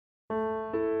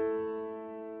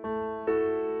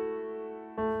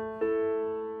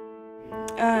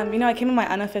I came on my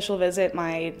unofficial visit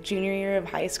my junior year of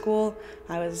high school.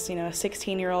 I was, a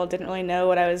 16-year-old, didn't really know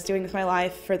what I was doing with my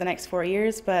life for the next 4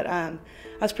 years, but I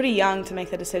was pretty young to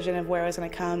make the decision of where I was going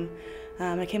to come.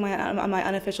 I came on my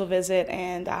unofficial visit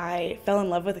and I fell in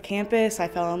love with the campus. I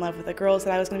fell in love with the girls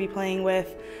that I was going to be playing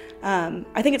with.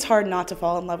 I think it's hard not to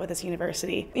fall in love with this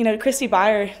university. Christy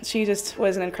Byer, she just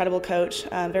was an incredible coach,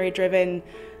 very driven,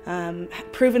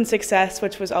 proven success,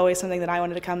 which was always something that I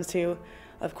wanted to come to,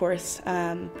 of course.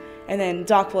 And then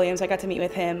Doc Williams, I got to meet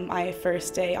with him my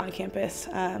first day on campus.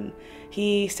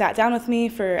 He sat down with me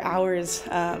for hours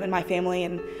and my family,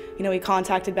 and we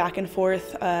contacted back and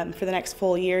forth for the next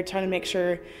full year, trying to make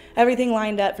sure everything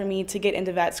lined up for me to get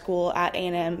into vet school at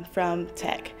A&M from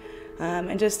Tech.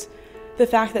 And just the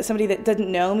fact that somebody that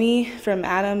didn't know me from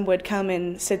Adam would come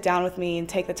and sit down with me and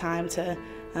take the time to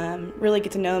really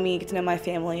get to know me, get to know my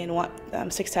family, and want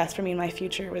success for me in my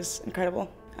future was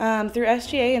incredible. Through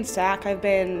SGA and SAC, I've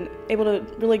been able to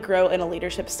really grow in a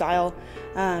leadership style.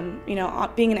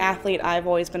 Being an athlete, I've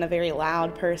always been a very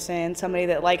loud person, somebody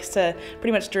that likes to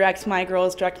pretty much direct my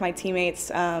girls, direct my teammates,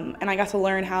 and I got to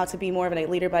learn how to be more of a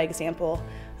leader by example.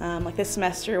 Like this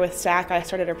semester with SAC, I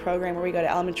started a program where we go to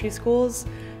elementary schools,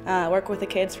 work with the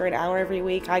kids for an hour every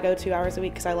week. I go 2 hours a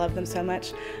week because I love them so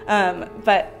much.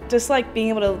 But just like being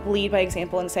able to lead by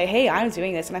example and say, hey, I'm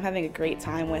doing this and I'm having a great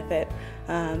time with it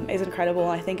is incredible.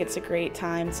 I think it's a great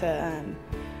time to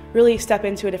really step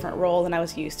into a different role than I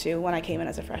was used to when I came in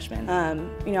as a freshman.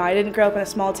 I didn't grow up in a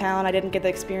small town. I didn't get the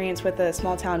experience with a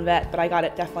small town vet, but I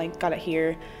definitely got it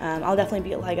here. I'll definitely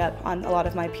be a leg up on a lot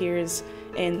of my peers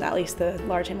in at least the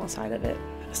large animal side of it.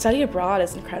 Study abroad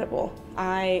is incredible.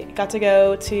 I got to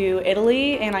go to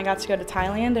Italy and I got to go to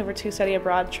Thailand over 2 study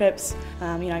abroad trips.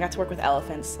 I got to work with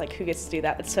elephants. Like, who gets to do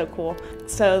that? It's so cool.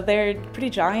 So they're pretty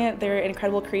giant, they're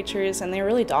incredible creatures, and they're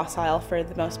really docile for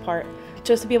the most part.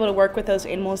 Just to be able to work with those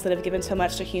animals that have given so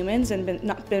much to humans and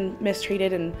not been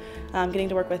mistreated, and getting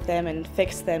to work with them and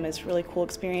fix them is a really cool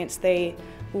experience. They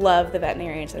love the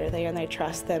veterinarians that are there and they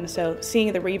trust them. So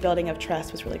seeing the rebuilding of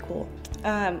trust was really cool.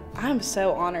 I'm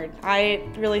so honored. I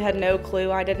really had no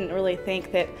clue. I didn't really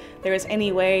think that there was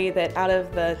any way that out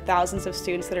of the thousands of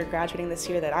students that are graduating this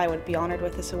year that I would be honored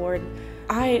with this award.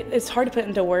 It's hard to put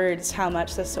into words how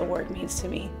much this award means to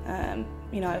me.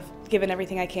 I've given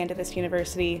everything I can to this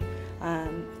university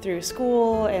through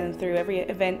school and through every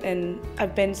event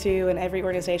I've been to and every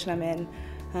organization I'm in.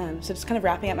 So just kind of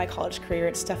wrapping up my college career,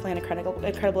 it's definitely an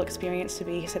incredible experience to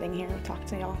be sitting here and talking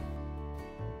to y'all.